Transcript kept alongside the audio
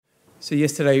So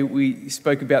yesterday we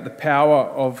spoke about the power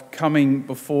of coming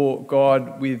before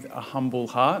God with a humble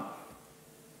heart,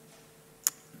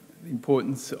 the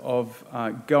importance of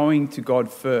going to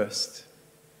God first,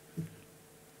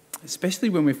 especially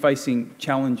when we're facing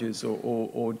challenges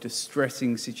or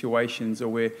distressing situations, or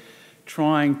we're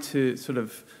trying to sort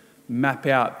of map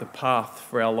out the path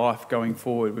for our life going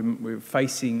forward. When we're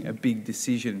facing a big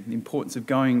decision, the importance of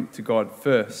going to God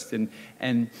first.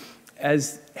 And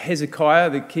as Hezekiah,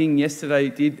 the king, yesterday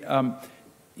did,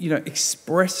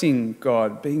 expressing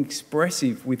God, being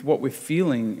expressive with what we're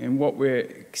feeling and what we're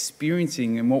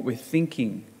experiencing and what we're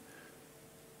thinking,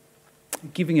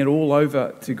 giving it all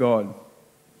over to God.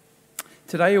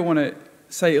 Today I want to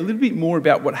say a little bit more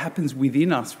about what happens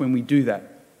within us when we do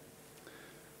that.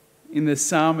 In the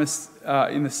psalm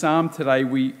today,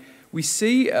 we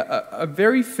see a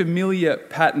very familiar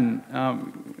pattern.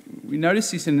 We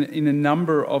notice this in a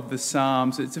number of the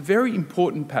psalms. It's a very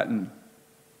important pattern.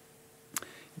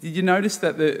 Did you notice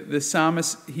that the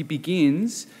psalmist, he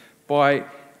begins by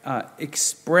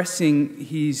expressing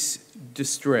his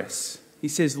distress? He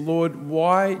says, "Lord,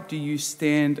 why do you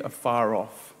stand afar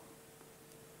off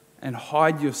and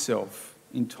hide yourself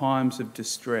in times of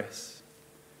distress?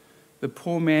 The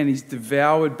poor man is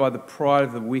devoured by the pride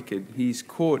of the wicked. He is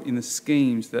caught in the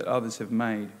schemes that others have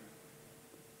made."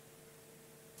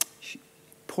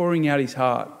 Pouring out his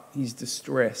heart, his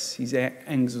distress, his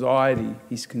anxiety,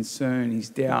 his concern, his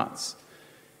doubts.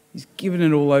 He's given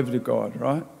it all over to God,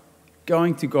 right?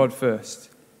 Going to God first.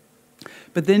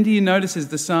 But then do you notice as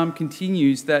the psalm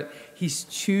continues that his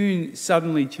tune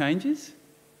suddenly changes?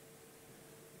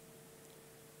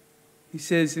 He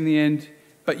says in the end,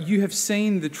 "But you have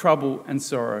seen the trouble and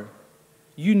sorrow.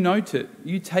 You note it,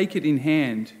 you take it in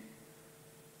hand.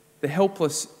 The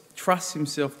helpless trusts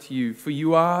himself to you, for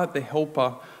you are the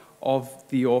helper of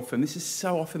the orphan." This is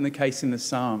so often the case in the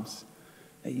Psalms.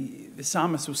 The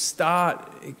psalmist will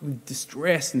start with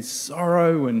distress and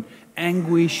sorrow and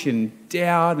anguish and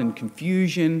doubt and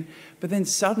confusion, but then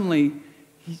suddenly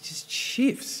he just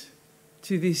shifts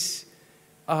to this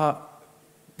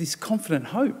confident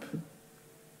hope.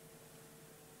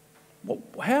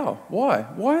 How? Why?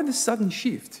 Why the sudden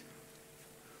shift?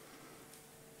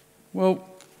 Well,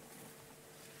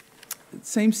 it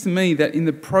seems to me that in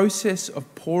the process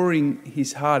of pouring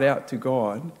his heart out to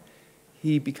God,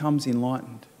 he becomes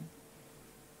enlightened.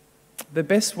 The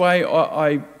best way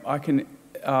I can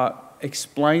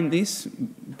explain this,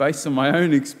 based on my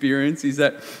own experience, is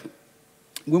that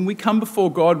when we come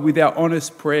before God with our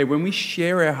honest prayer, when we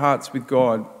share our hearts with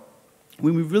God,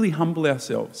 when we really humble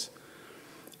ourselves,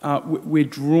 we're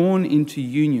drawn into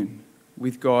union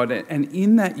with God, and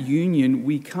in that union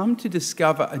we come to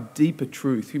discover a deeper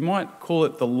truth. We might call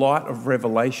it the light of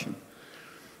revelation.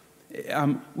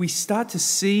 We start to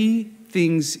see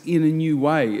things in a new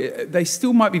way. They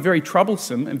still might be very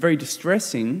troublesome and very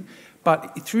distressing,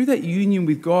 but through that union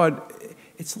with God,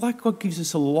 it's like God gives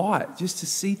us a light just to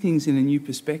see things in a new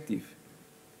perspective.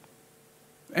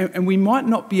 And we might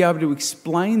not be able to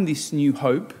explain this new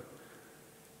hope,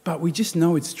 but we just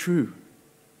know it's true.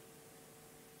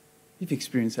 You've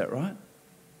experienced that, right?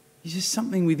 There's just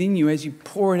something within you as you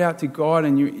pour it out to God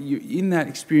and you're in that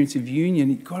experience of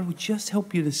union. God will just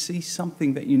help you to see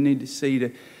something that you need to see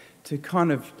to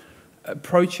kind of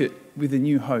approach it with a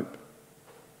new hope.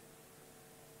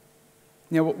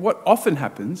 Now, what often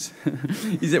happens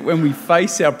is that when we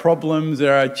face our problems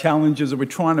or our challenges, or we're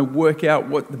trying to work out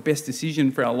what the best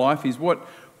decision for our life is, what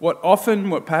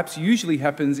perhaps usually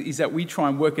happens is that we try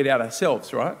and work it out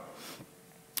ourselves, right?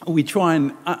 We try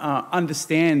and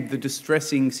understand the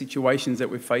distressing situations that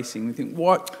we're facing. We think,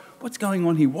 what's going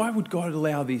on here? Why would God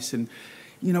allow this? And,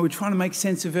 we're trying to make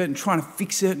sense of it and trying to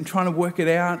fix it and trying to work it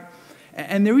out.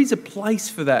 And there is a place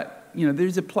for that. There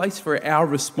is a place for our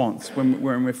response when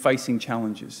we're facing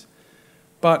challenges.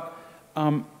 But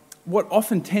what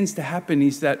often tends to happen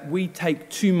is that we take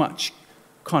too much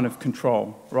kind of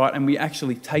control, right? And we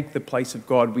actually take the place of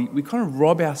God. We kind of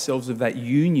rob ourselves of that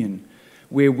union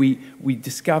where we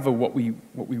discover what we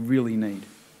really need.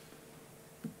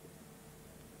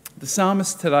 The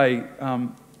psalmist today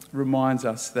reminds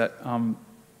us that, when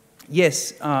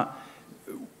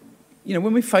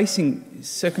we're facing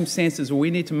circumstances or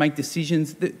we need to make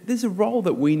decisions, there's a role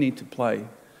that we need to play.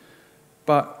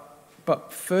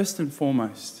 But first and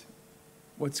foremost,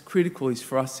 what's critical is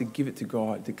for us to give it to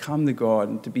God, to come to God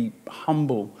and to be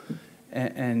humble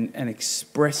and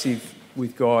expressive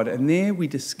with God. And there we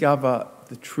discover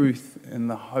the truth and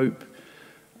the hope,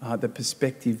 the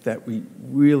perspective that we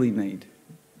really need.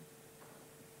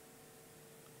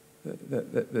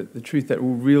 The truth that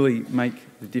will really make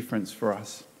the difference for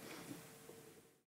us.